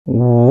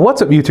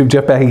What's up YouTube,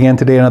 Jeff back again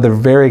today, another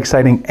very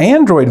exciting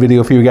Android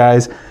video for you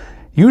guys.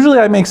 Usually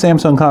I make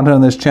Samsung content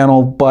on this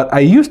channel, but I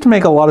used to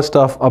make a lot of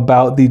stuff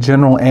about the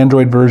general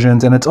Android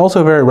versions, and it's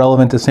also very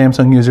relevant to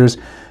Samsung users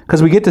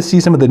because we get to see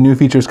some of the new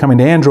features coming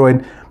to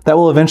Android that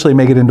will eventually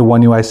make it into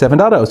One UI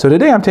 7.0. So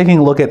today I'm taking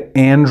a look at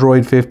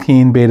Android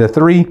 15 Beta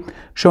 3,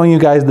 showing you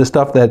guys the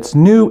stuff that's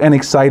new and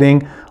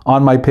exciting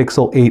on my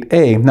Pixel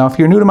 8a. Now, if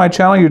you're new to my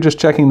channel, you're just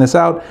checking this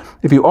out.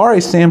 If you are a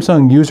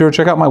Samsung user,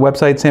 check out my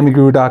website,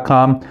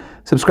 sammyguru.com.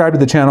 Subscribe to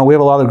the channel. We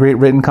have a lot of great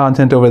written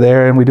content over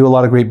there, and we do a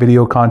lot of great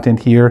video content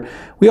here.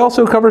 We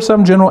also cover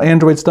some general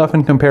Android stuff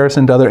in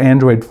comparison to other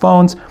Android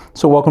phones,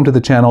 so welcome to the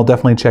channel.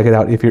 Definitely check it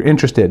out if you're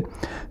interested.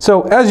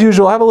 So, as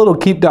usual, I have a little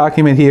keep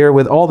document here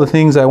with all the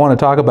things I want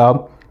to talk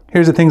about.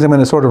 Here's the things I'm going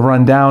to sort of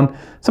run down.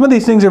 Some of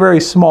these things are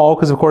very small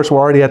because, of course, we're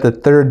already at the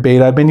third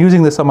beta. I've been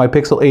using this on my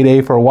Pixel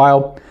 8a for a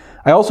while.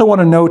 I also want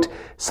to note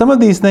some of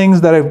these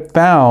things that I've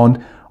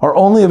found are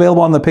only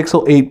available on the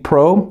Pixel 8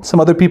 Pro. Some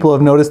other people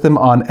have noticed them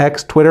on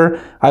X, Twitter.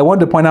 I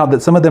wanted to point out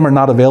that some of them are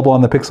not available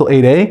on the Pixel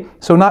 8a,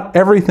 so not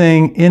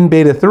everything in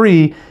Beta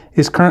 3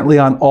 is currently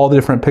on all the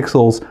different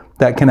Pixels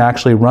that can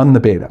actually run the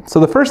beta. So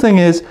the first thing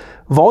is,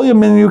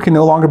 volume menu can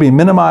no longer be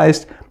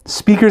minimized.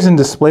 Speakers and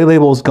display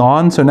labels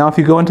gone. So now if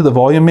you go into the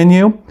volume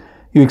menu,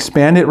 you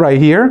expand it right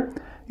here,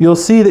 you'll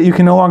see that you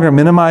can no longer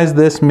minimize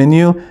this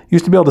menu. You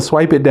used to be able to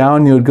swipe it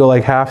down, you would go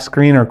like half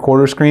screen or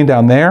quarter screen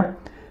down there.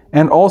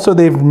 And also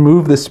they've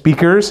removed the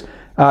speakers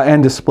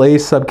and display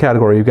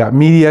subcategory. You've got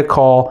media,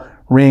 call,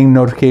 ring,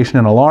 notification,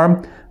 and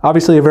alarm.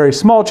 Obviously a very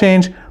small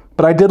change,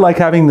 but I did like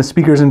having the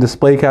speakers and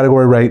display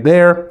category right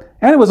there.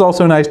 And it was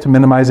also nice to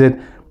minimize it,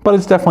 but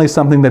it's definitely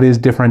something that is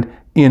different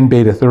in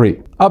Beta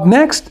 3. Up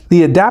next,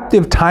 the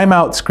adaptive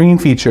timeout screen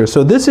feature.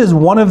 So this is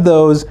one of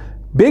those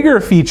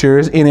bigger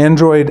features in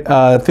Android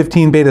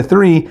 15 Beta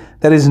 3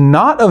 that is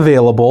not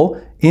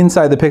available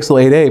inside the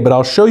Pixel 8a, but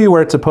I'll show you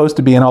where it's supposed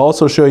to be, and I'll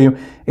also show you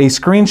a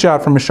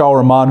screenshot from Mishal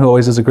Rahman, who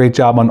always does a great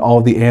job on all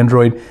of the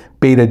Android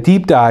beta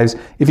deep dives.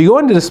 If you go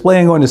into display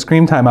and go into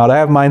screen timeout, I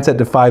have mine set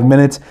to 5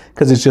 minutes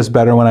because it's just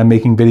better when I'm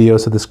making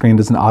videos so the screen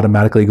doesn't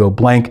automatically go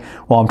blank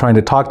while I'm trying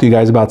to talk to you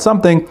guys about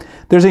something.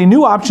 There's a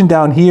new option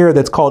down here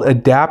that's called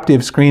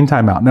adaptive screen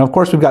timeout. Now, of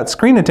course, we've got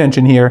screen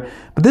attention here,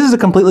 but this is a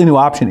completely new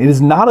option. It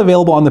is not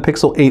available on the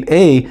Pixel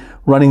 8a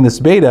running this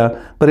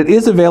beta, but it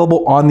is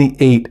available on the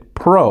 8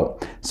 Pro.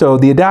 So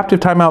the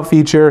adaptive timeout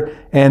feature,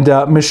 and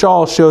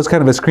Mishal shows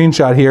kind of a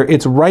screenshot here.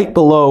 It's right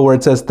below where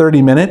it says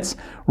 30 minutes.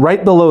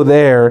 Right below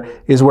there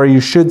is where you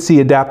should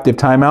see adaptive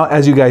timeout.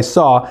 As you guys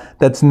saw,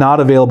 that's not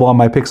available on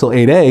my Pixel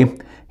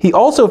 8a. He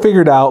also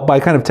figured out by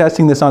kind of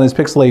testing this on his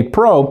Pixel 8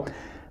 Pro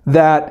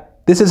that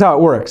this is how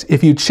it works.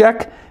 If you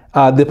check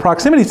the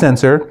proximity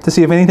sensor to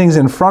see if anything's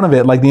in front of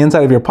it, like the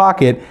inside of your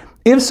pocket,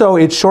 if so,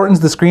 it shortens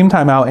the screen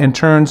timeout and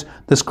turns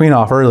the screen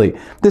off early.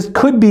 This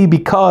could be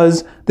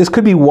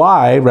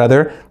why,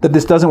 that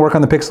this doesn't work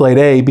on the Pixel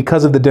 8a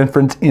because of the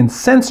difference in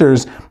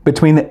sensors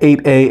between the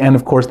 8a and,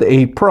 of course, the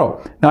 8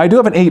 Pro. Now, I do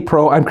have an 8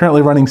 Pro. I'm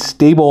currently running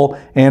stable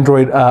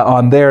Android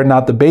on there,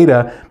 not the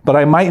beta, but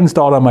I might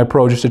install it on my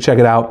Pro just to check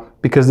it out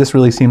because this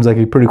really seems like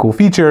a pretty cool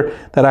feature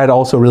that I'd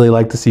also really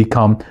like to see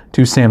come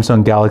to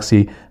Samsung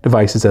Galaxy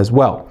devices as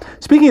well.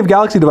 Speaking of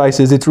Galaxy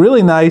devices, it's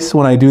really nice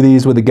when I do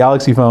these with the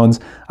Galaxy phones.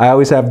 I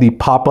always have the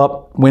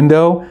pop-up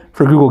window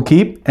for Google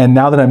Keep, and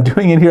now that I'm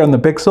doing it here on the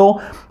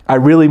Pixel, I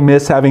really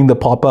miss having the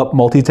pop-up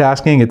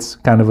multitasking. It's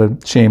kind of a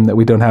shame that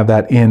we don't have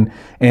that in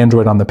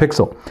Android on the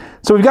Pixel.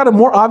 So we've got a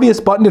more obvious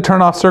button to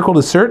turn off circle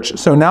to search.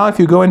 So now if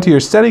you go into your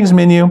settings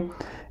menu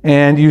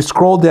and you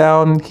scroll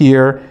down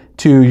here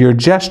to your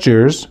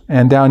gestures,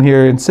 and down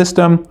here in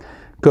system,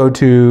 go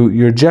to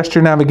your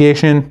gesture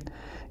navigation,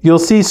 you'll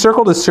see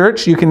circle to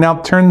search. You can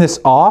now turn this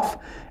off,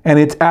 and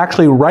it's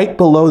actually right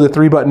below the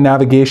 3-button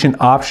navigation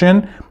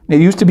option. It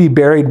used to be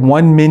buried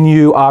one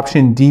menu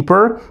option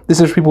deeper.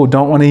 This is for people who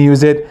don't want to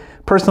use it.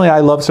 Personally,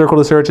 I love circle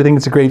to search. I think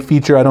it's a great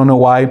feature. I don't know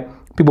why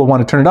people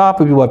want to turn it off,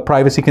 but people have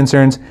privacy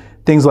concerns,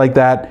 things like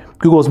that.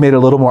 Google's made it a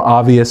little more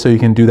obvious, so you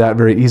can do that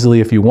very easily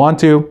if you want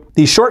to.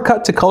 The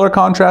shortcut to color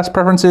contrast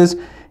preferences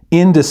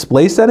in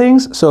display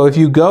settings. So if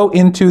you go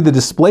into the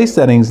display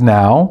settings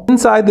now,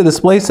 inside the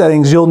display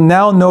settings, you'll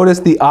now notice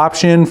the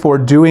option for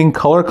doing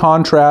color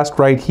contrast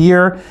right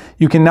here.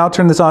 You can now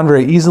turn this on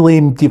very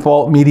easily,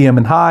 default, medium,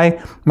 and high,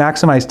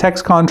 maximize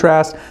text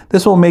contrast.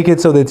 This will make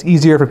it so that it's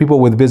easier for people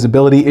with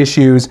visibility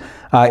issues,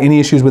 any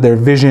issues with their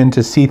vision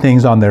to see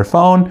things on their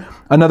phone.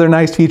 Another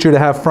nice feature to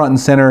have front and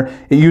center.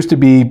 It used to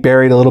be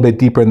buried a little bit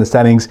deeper in the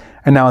settings,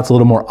 and now it's a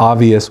little more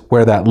obvious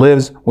where that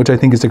lives, which I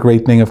think is a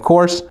great thing, of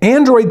course.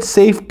 Android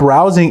safe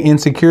browsing in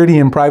security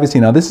and privacy.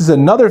 Now, this is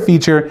another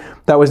feature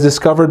that was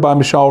discovered by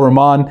Mishal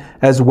Rahman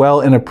as well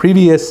in a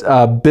previous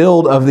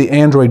build of the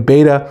Android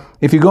beta.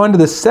 If you go into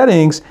the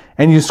settings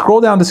and you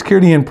scroll down to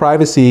security and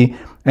privacy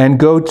and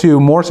go to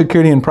more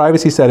security and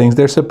privacy settings,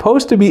 there's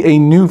supposed to be a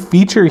new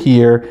feature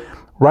here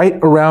right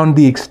around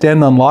the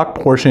extend unlock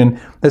portion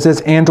that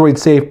says Android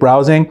safe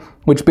browsing,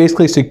 which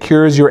basically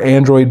secures your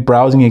Android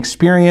browsing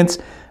experience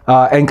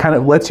and kind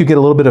of lets you get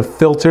a little bit of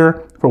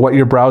filter for what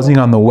you're browsing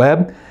on the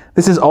web.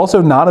 This is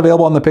also not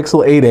available on the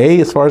Pixel 8a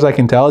as far as I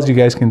can tell, as you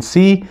guys can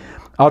see.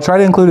 I'll try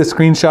to include a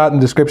screenshot in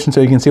the description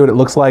so you can see what it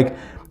looks like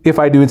if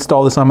I do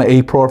install this on my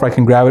 8 Pro, if I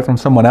can grab it from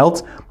someone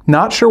else.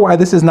 Not sure why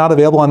this is not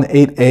available on the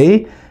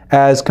 8a,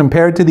 as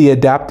compared to the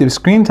adaptive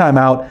screen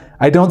timeout,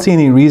 I don't see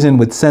any reason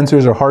with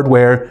sensors or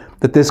hardware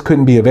that this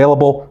couldn't be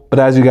available, but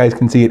as you guys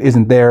can see, it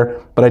isn't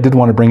there, but I did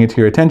want to bring it to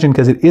your attention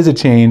because it is a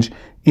change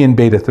in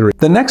Beta 3.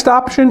 The next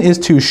option is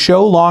to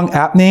show long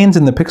app names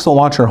in the Pixel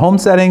Launcher home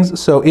settings.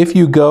 So if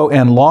you go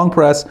and long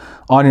press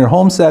on your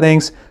home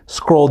settings,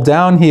 scroll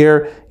down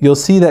here, you'll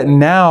see that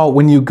now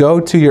when you go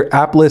to your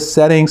app list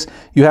settings,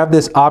 you have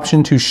this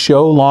option to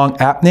show long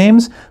app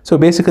names. So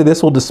basically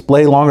this will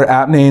display longer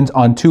app names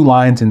on 2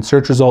 lines in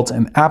search results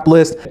and app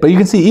list. But you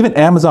can see even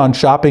Amazon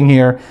Shopping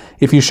here,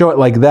 if you show it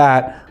like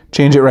that,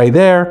 change it right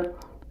there,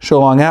 show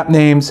long app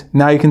names.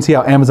 Now you can see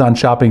how Amazon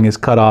Shopping is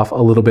cut off a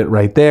little bit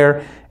right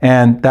there.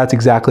 And that's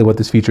exactly what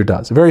this feature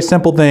does. A very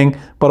simple thing,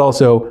 but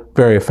also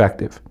very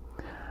effective.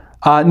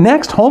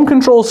 Next, home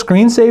control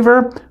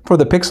screensaver for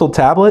the Pixel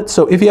tablet.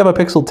 So if you have a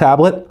Pixel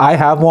tablet, I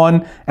have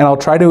one, and I'll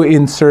try to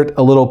insert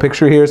a little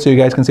picture here so you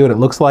guys can see what it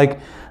looks like.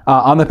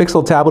 On the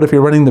Pixel tablet, if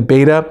you're running the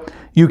beta,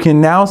 you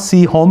can now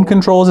see home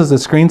controls as a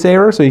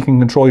screensaver, so you can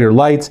control your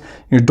lights,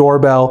 your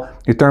doorbell,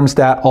 your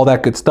thermostat, all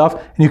that good stuff,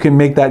 and you can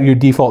make that your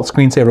default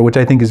screensaver, which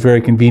I think is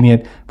very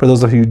convenient for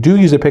those of you who do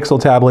use a Pixel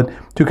tablet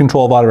to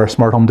control a lot of our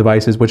smart home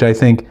devices, which I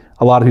think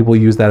a lot of people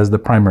use that as the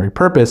primary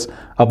purpose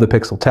of the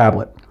Pixel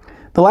tablet.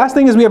 The last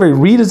thing is we have a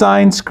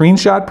redesigned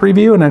screenshot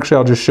preview, and actually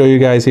I'll just show you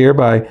guys here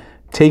by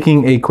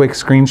taking a quick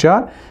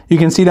screenshot. You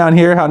can see down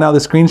here how now the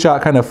screenshot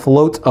kind of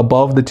floats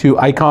above the 2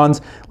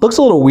 icons. Looks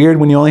a little weird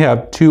when you only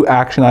have 2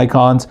 action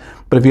icons,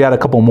 but if you add a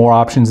couple more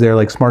options there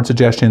like smart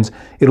suggestions,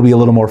 it'll be a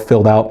little more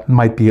filled out,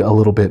 might be a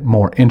little bit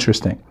more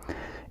interesting.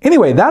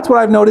 Anyway, that's what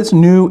I've noticed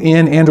new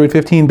in Android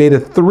 15 Beta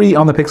 3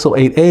 on the Pixel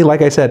 8a.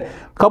 Like I said,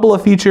 a couple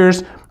of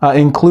features,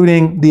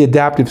 including the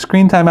adaptive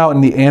screen timeout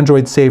and the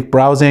Android safe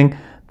browsing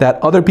that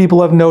other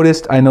people have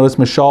noticed. I noticed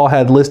Mashal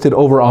had listed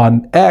over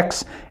on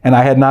X, and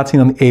I had not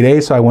seen on the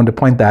 8a, so I wanted to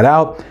point that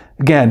out.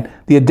 Again,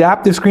 the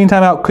adaptive screen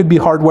timeout could be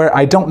hardware.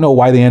 I don't know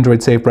why the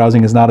Android safe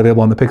browsing is not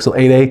available on the Pixel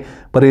 8a,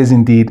 but it is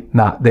indeed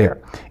not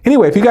there.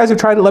 Anyway, if you guys have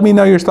tried it, let me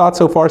know your thoughts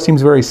so far.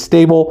 Seems very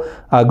stable.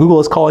 Google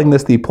is calling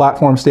this the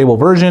platform stable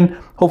version.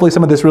 Hopefully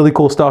some of this really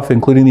cool stuff,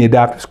 including the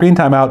adaptive screen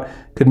timeout,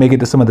 could make it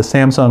to some of the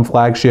Samsung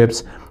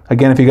flagships.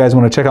 Again, if you guys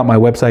want to check out my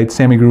website,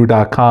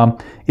 sammyguru.com,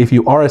 if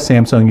you are a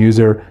Samsung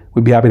user,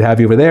 we'd be happy to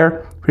have you over there.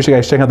 Appreciate you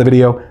guys checking out the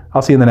video.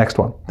 I'll see you in the next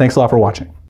one. Thanks a lot for watching.